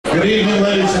Good evening,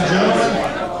 ladies and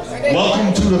gentlemen.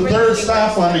 Welcome to the third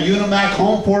stop on the Unimak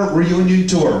Homeport Reunion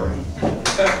Tour.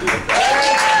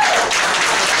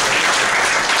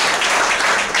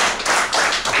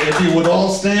 If you would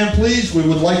all stand, please, we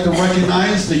would like to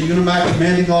recognize the Unimak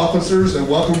commanding officers and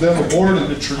welcome them aboard in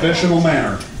the traditional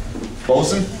manner.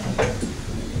 Bosun.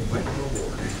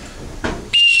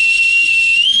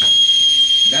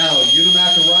 Now,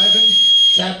 Unimak arriving,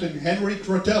 Captain Henry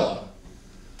Trotella.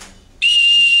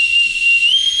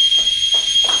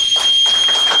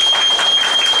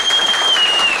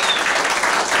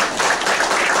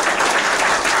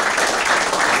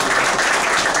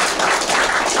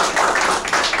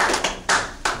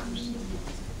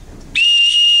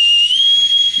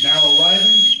 Now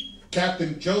arriving,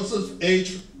 Captain Joseph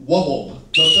H. Wubble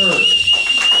III.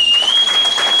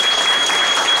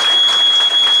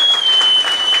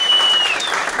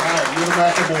 Now,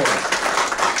 Unimak aboard.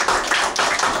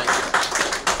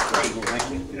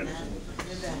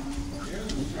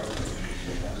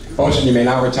 Bosun, you may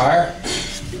now retire.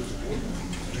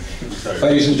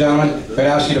 Ladies and gentlemen, I'd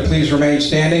ask you to please remain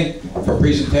standing for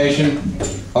presentation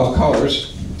of colors.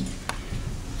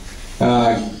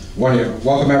 Want to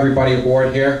welcome everybody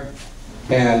aboard here.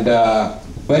 And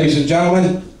ladies and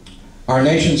gentlemen, our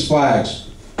nation's flags.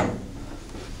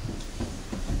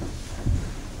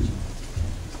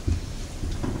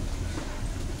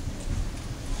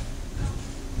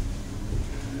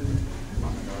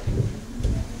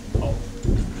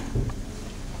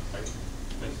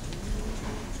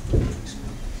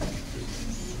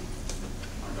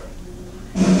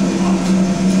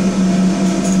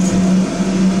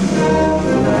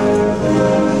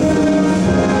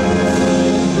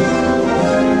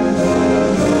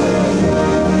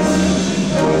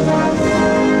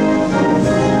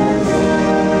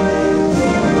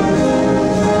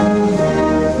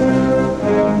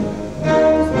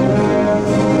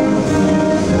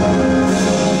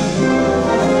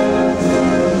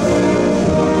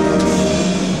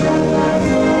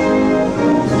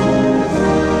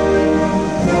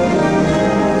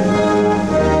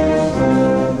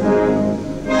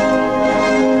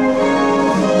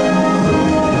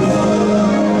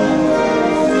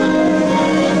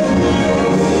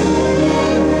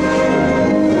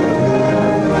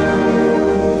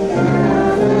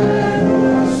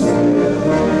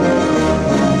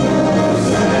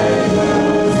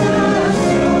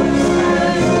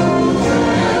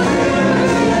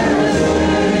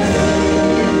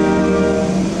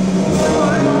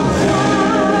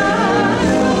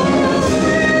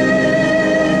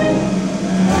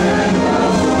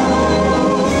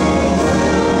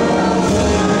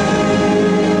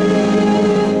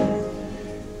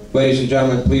 Ladies and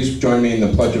gentlemen, please join me in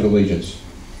the Pledge of Allegiance.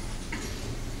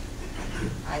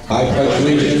 I pledge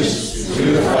allegiance to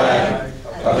the flag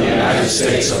of the United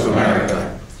States of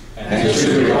America and to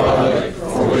the republic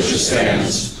for which it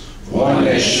stands, one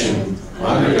nation,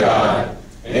 under God,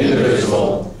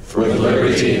 indivisible, with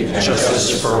liberty and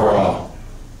justice for all.